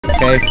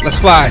Okay, let's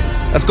fly.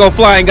 Let's go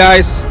flying,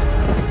 guys.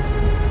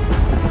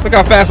 Look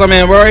how fast I'm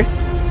in, Rory.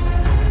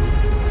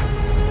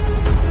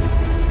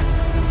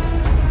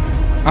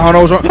 I don't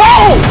know what's wrong.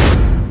 Oh!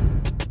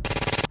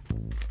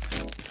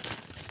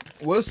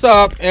 What's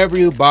up,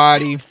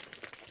 everybody?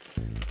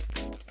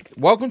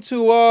 Welcome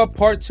to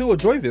part 2 of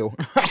Joyville.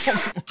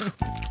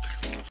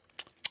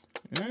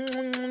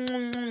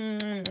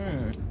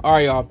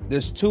 Alright, y'all.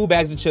 There's 2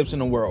 bags of chips in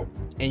the world,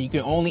 and you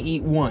can only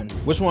eat one.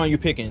 Which one are you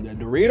picking? The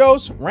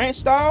Doritos ranch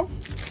style,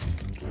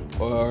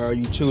 or are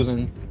you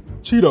choosing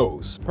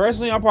Cheetos?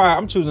 Personally,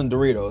 I'm choosing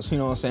Doritos. You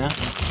know what I'm saying?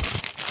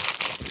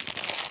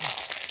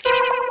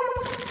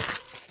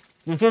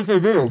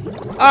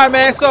 Alright,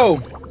 man. So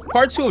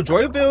part 2 of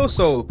Joyville.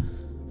 So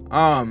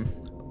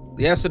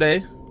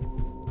yesterday,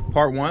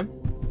 part 1,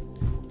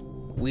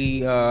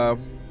 we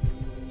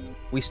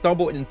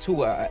stumbled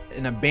into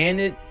an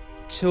abandoned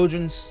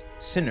children's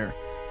center,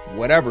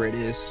 whatever it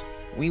is.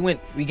 We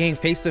came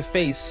face to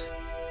face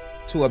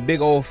to a big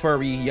old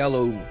furry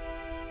yellow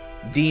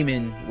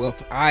demon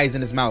with eyes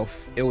in his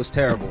mouth. It was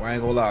terrible, I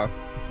ain't gonna lie.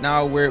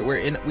 Now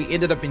we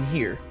ended up in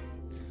here.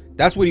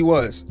 That's what he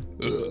was.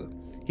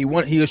 He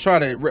was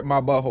trying to rip my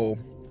butthole,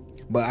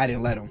 but I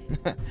didn't let him.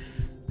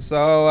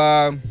 So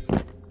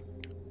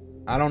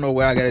I don't know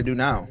what I gotta do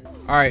now.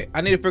 All right,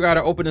 I need to figure out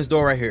how to open this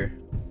door right here.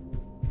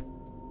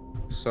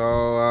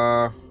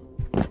 So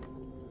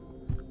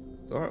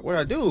what do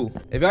I do?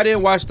 If I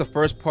didn't watch the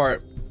first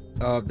part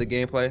of the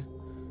gameplay,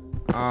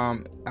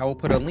 I will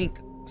put a link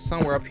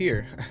somewhere up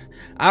here.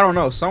 I don't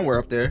know, somewhere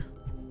up there.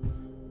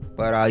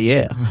 But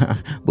yeah,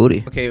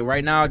 booty. Okay,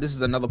 right now this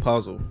is another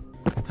puzzle.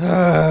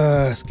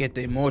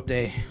 Skete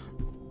mote.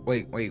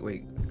 Wait.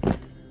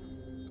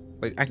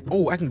 I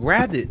can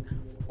grab it.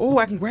 Oh,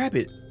 I can grab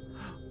it.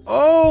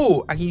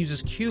 Oh, I can use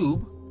this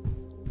cube.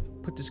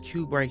 Put this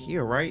cube right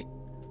here, right?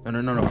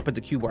 No. I put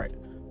the cube right.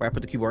 I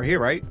put the cube right here,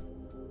 right?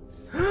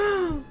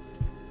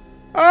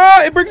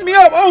 Ah, it brings me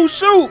up. Oh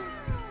shoot.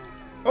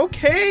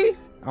 Okay,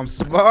 I'm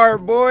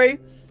smart, boy.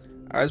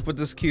 I just put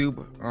this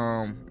cube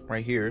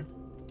right here.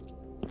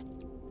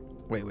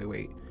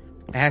 Wait.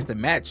 It has to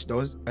match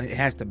those. It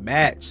has to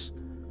match.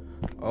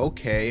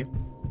 Okay.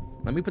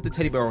 Let me put the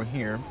teddy bear on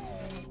here.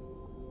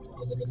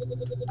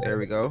 There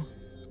we go.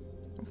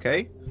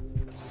 Okay.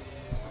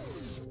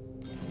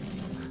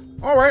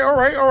 All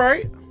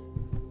right.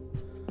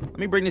 Let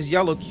me bring this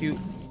yellow cube.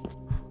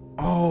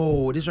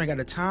 Oh, this one got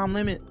a time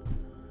limit.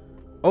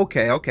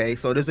 Okay.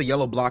 So there's a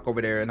yellow block over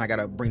there, and I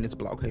gotta bring this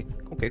block.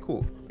 Okay,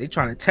 cool. They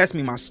trying to test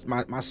me my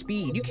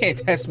speed. You can't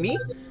test me.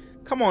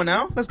 Come on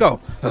now, let's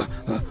go.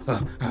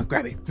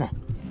 Grab it. Come on.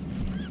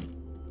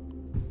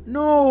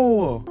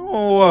 No.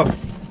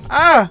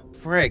 Ah,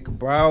 frick,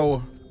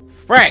 bro.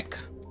 Frick.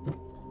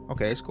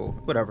 Okay, it's cool.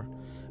 Whatever.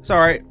 It's all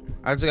right.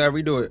 I just gotta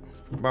redo it.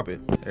 Bop it.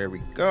 There we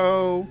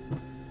go.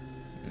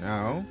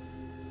 Now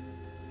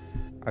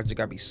I just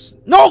gotta be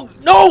no.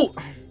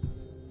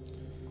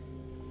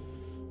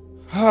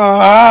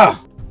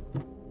 Ah.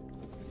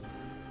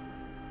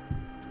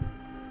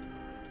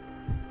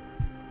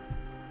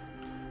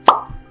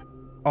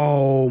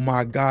 Oh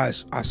my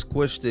gosh, I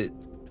squished it.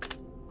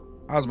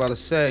 I was about to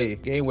say,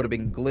 game would have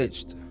been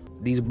glitched.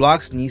 These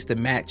blocks needs to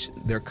match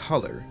their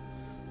color.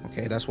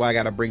 Okay, that's why I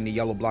gotta bring the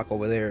yellow block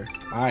over there.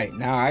 All right,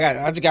 now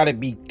I just gotta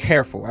be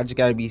careful. I just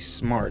gotta be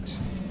smart.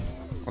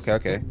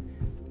 Okay.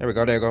 There we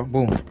go.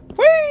 Boom.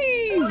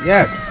 Whee!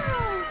 Yes.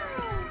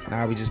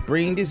 Now we just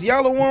bring this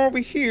yellow one over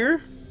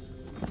here.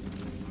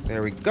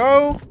 There we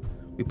go.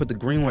 We put the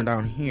green one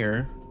down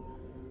here.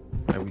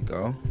 There we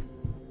go.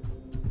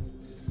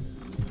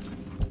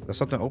 Does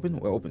something open?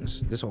 What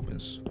opens? This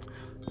opens.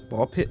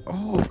 Ball pit.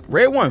 Oh,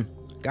 red one.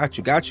 Got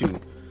you.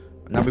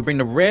 Now we bring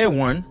the red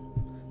one.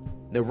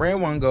 The red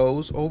one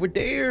goes over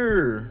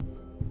there.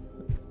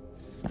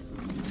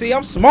 See,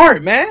 I'm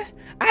smart, man.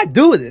 I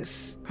do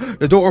this.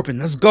 The door open.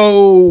 Let's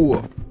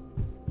go.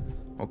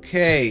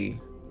 Okay.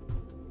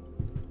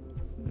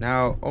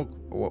 Now, oh,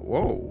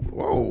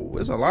 whoa.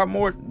 There's a lot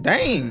more.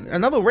 Dang,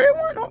 another red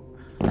one?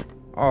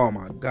 Oh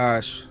my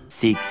gosh.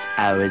 6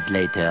 hours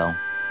later.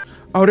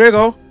 Oh, there you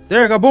go.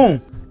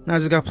 Boom. Now I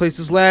just gotta place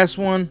this last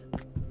one.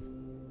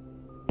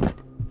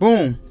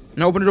 Boom.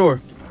 And open the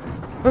door.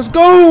 Let's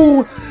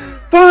go.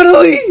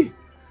 Finally.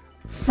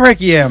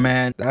 Frick yeah,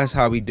 man. That's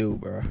how we do,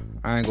 bro.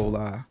 I ain't gonna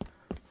lie.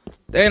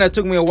 Dang, that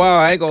took me a while.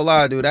 I ain't gonna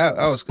lie, dude.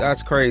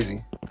 That's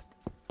crazy.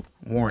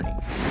 Warning.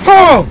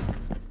 Oh!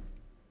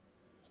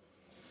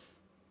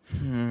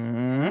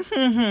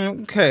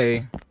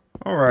 Okay.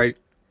 All right.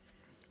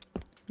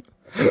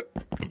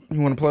 You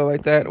want to play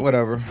like that?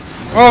 Whatever.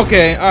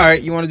 Okay. All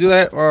right. You want to do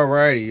that?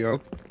 Alrighty, yo.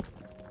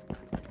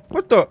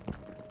 What the?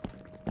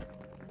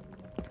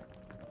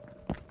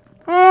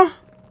 Huh?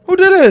 Who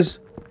did this?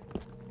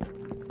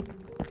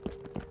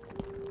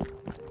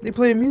 They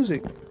playing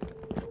music.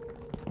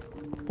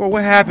 Well,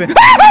 what happened?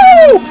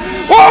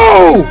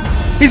 Whoa!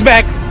 He's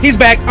back.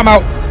 I'm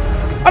out.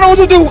 I don't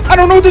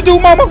know what to do,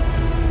 mama.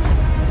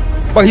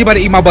 But he about to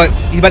eat my butt.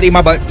 You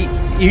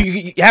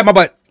have my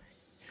butt.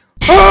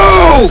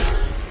 Oh!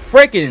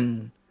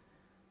 Freaking.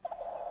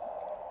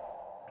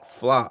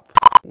 flop.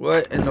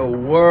 What in the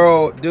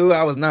world, dude?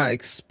 I was not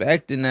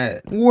expecting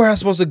that. Where am I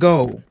supposed to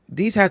go?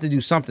 These have to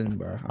do something,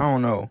 bro. I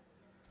don't know.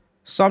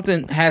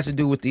 Something has to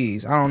do with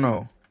these. I don't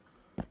know.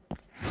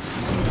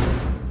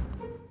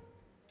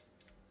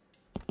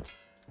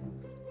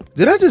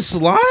 Did I just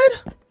slide?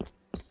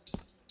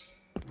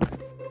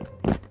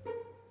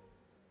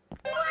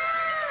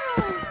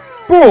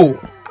 Bro,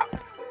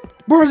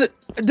 is it?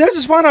 Did I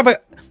just find out?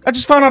 I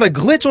just found out a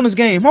glitch on this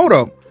game. Hold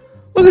up,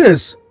 look at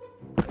this.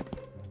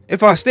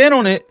 If I stand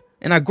on it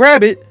and I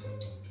grab it,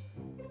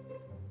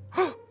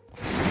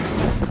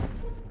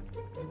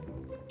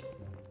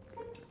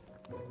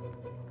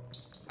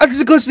 I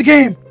just glitched the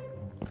game.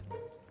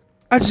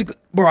 I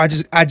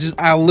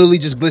literally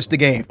just glitched the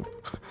game.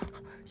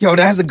 Yo,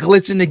 that's a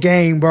glitch in the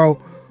game, bro.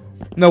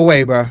 No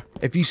way, bro.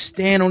 If you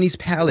stand on these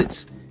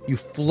pallets, you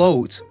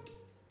float.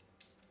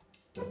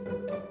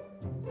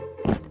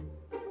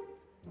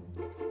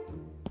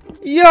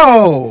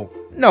 Yo,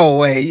 no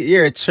way.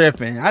 You're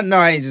tripping. I know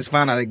I ain't just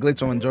found out a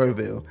glitch on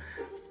JOYVILLE.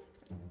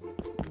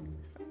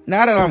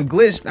 Now that I'm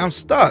glitched, I'm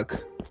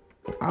stuck.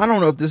 I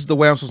don't know if this is the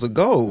way I'm supposed to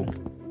go.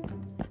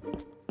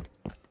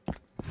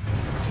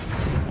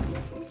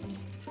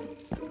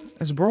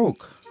 It's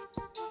broke.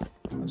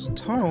 It's a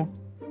tunnel.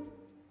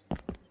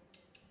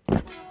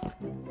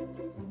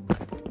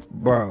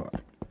 Bro,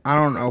 I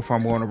don't know if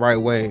I'm going the right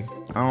way.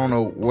 I don't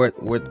know what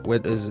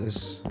is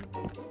this?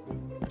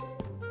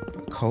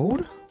 A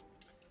code?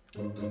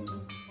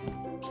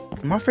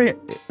 Did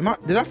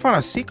I find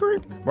a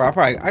secret? Bro,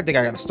 I think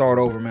I gotta start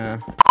over,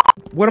 man.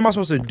 What am I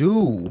supposed to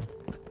do?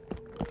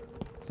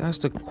 That's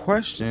the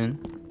question.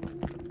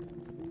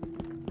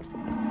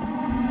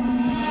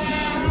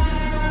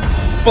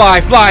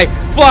 Fly, fly,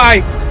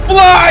 fly,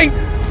 fly,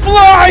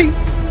 fly,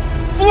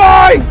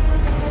 fly.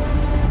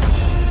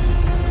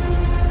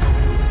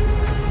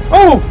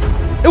 Oh,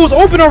 it was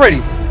open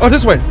already. Oh,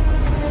 this way.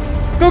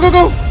 Go, go,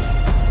 go.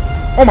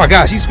 Oh my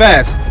gosh, he's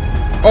fast.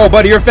 Oh,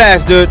 buddy, you're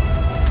fast, dude.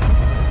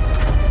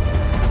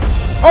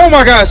 Oh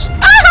my gosh.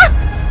 Ah!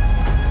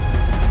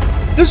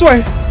 This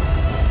way.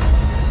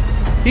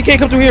 He can't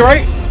come through here,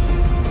 right?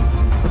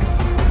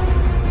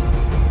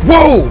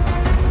 Whoa.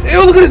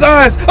 Ew, look at his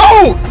eyes.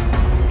 Oh.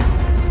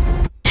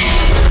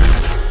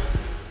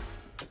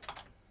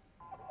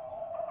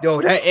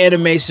 Yo, that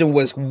animation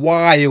was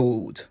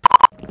wild.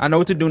 I know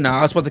what to do now.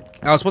 I was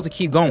supposed to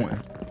keep going.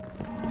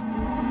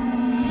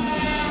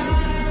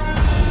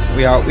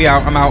 We out.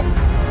 I'm out.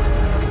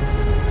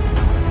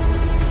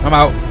 I'm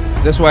out.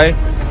 This way.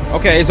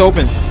 Okay, it's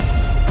open.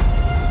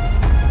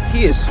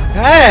 He is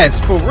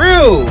fast, for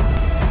real.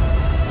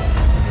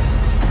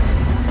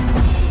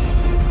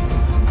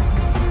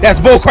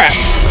 That's bullcrap.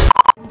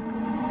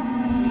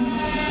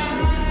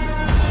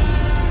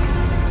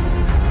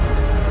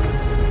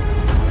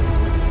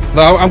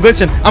 No, I'm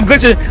glitching. I'm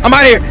glitching. I'm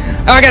out of here.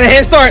 I got a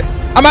head start.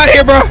 I'm out of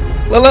here, bro.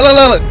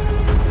 Look.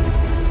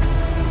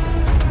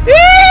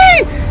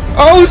 Yee!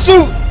 Oh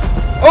shoot.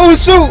 Oh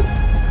shoot.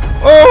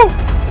 Oh.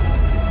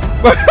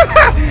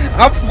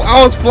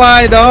 I was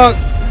flying, dog.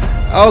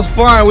 I was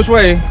flying. Which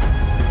way?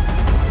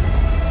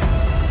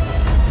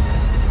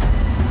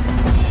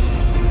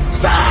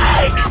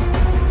 Psych.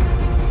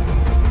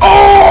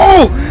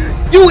 Oh!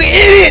 You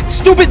idiot!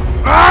 Stupid!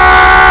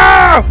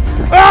 Ah!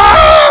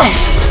 Ah!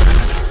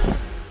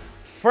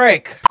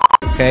 Frick.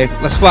 Okay,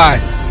 let's fly.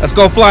 Let's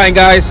go flying,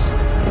 guys.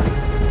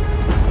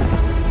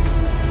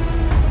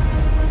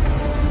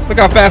 Look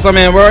how fast I'm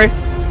in, Rory.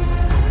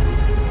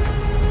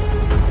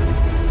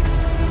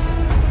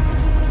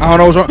 I don't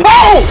know what's wrong.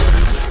 Oh!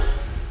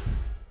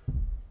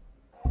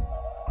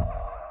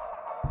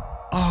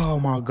 Oh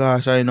my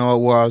gosh, I didn't know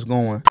where I was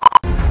going.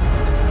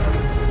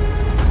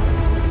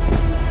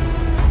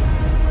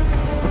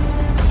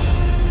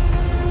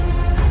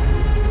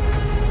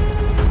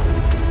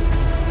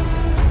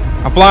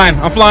 I'm flying.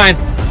 I'm flying.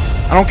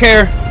 I don't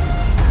care.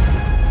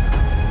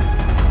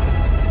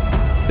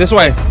 This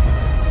way.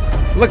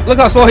 Look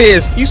how slow he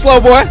is. You slow,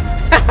 boy. All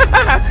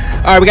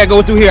right, we gotta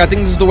go through here. I think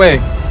this is the way.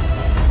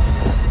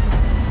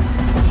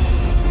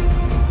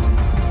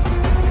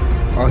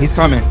 Oh, he's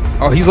coming.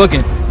 Oh, he's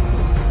looking.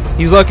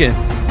 He's looking.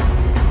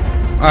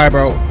 All right,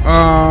 bro.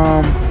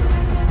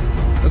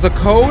 There's a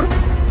code.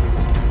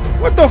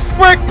 What the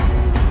frick?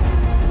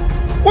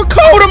 What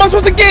code am I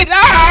supposed to get?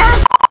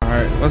 Ah! All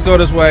right, let's go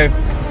this way.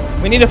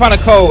 We need to find a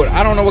code.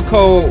 I don't know what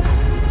code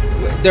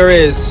there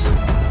is.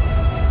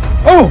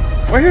 Oh,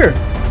 right here.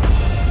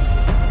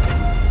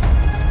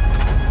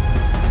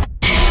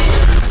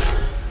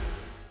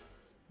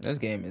 This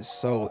game is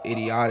so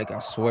idiotic, I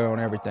swear on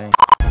everything.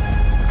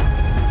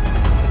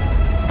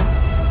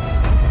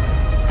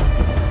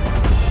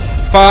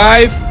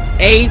 Five,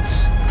 8,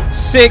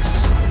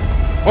 6.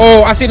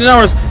 Oh, I see the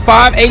numbers.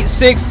 5, 8,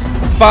 6,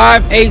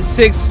 5, 8,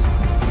 6,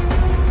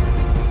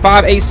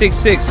 5, 8, 6,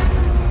 6.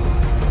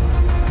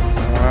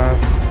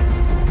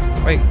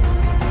 Wait.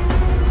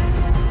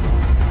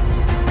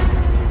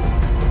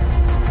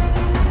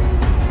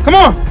 Come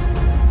on.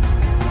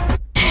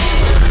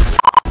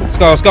 Let's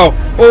go. Let's go.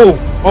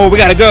 Oh, we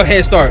got a good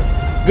head start.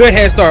 Good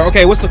head start.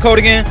 Okay, what's the code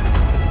again?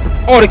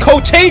 Oh, the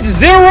code changes.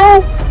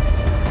 0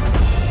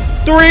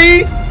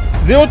 3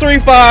 0 3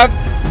 5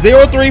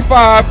 0 3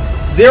 5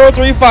 0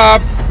 3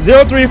 5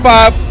 0 3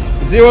 5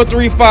 0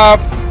 3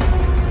 5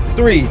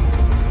 3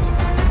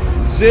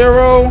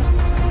 0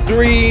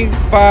 3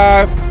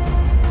 5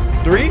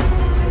 3.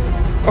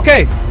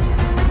 Okay,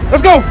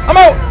 let's go. I'm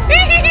out.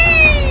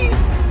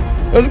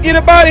 Let's get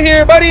up out of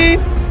here, buddy.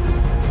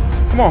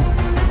 Come on,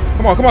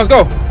 come on, come on. Let's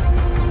go.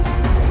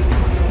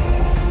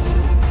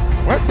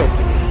 What the?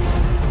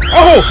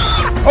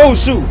 Oh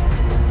shoot.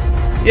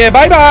 Yeah,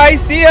 bye bye.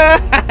 See ya.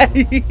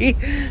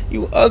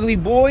 You ugly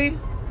boy.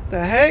 The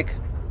heck?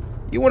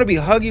 You want to be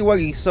huggy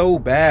wuggy so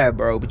bad,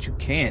 bro, but you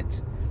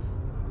can't.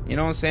 You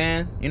know what I'm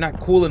saying? You're not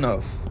cool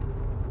enough.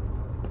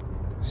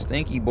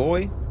 Stinky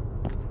boy.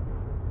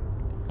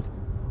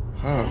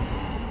 Huh.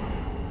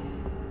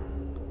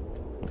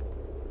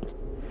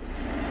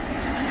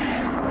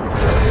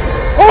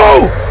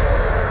 Oh!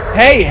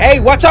 Hey,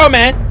 watch out,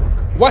 man.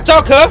 Watch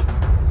out, cuh.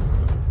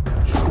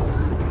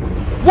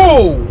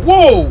 Whoa.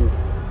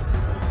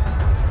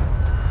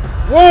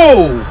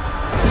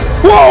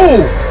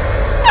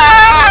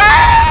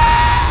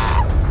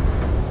 Ah!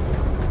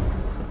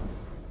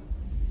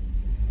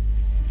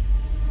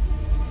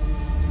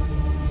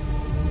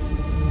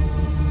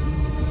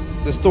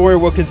 The story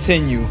will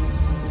continue.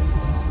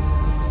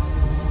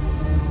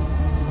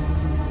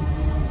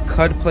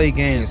 Cut play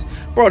games.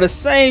 Bro, the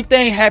same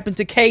thing happened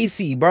to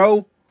Casey,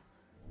 bro.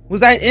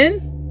 Was that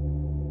in?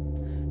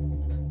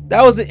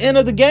 That was the end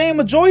of the game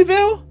of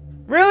Joyville?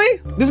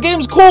 Really? This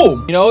game's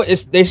cool. You know,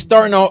 they're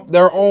starting out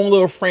their own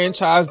little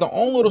franchise, their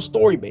own little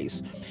story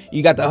base.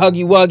 You got the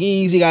Huggy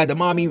Wuggies, you got the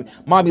mommy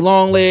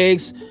long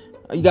legs,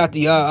 you got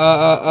the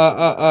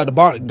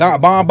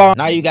Bon.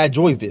 Now you got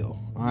Joyville.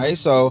 All right,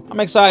 so I'm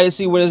excited to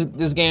see where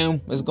this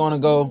game is going to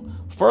go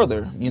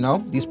further. You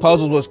know, these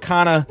puzzles was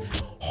kind of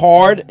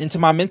hard into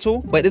my mental,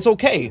 but it's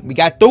okay. We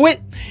got through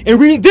it and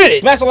we did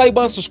it. Smash the like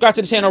button, subscribe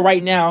to the channel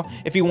right now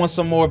if you want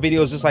some more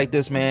videos just like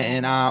this, man.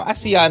 And I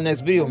see y'all in the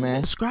next video,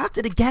 man. Subscribe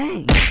to the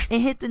gang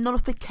and hit the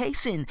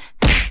notification.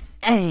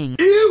 Dang.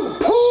 You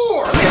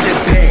poor.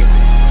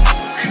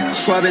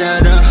 Swab it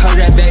out, hug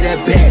that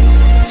back.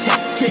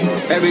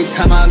 Every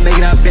time I make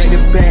it, I'm back to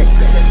back.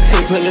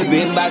 Take a little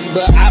bit box,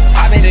 but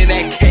I'm in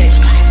that cash.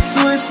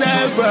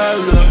 Suicide,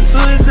 bro,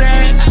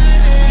 suicide.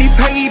 These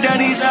peggy down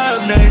these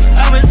up nuts.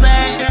 I'm a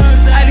slide.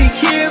 I need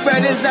kids,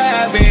 but this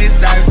I've been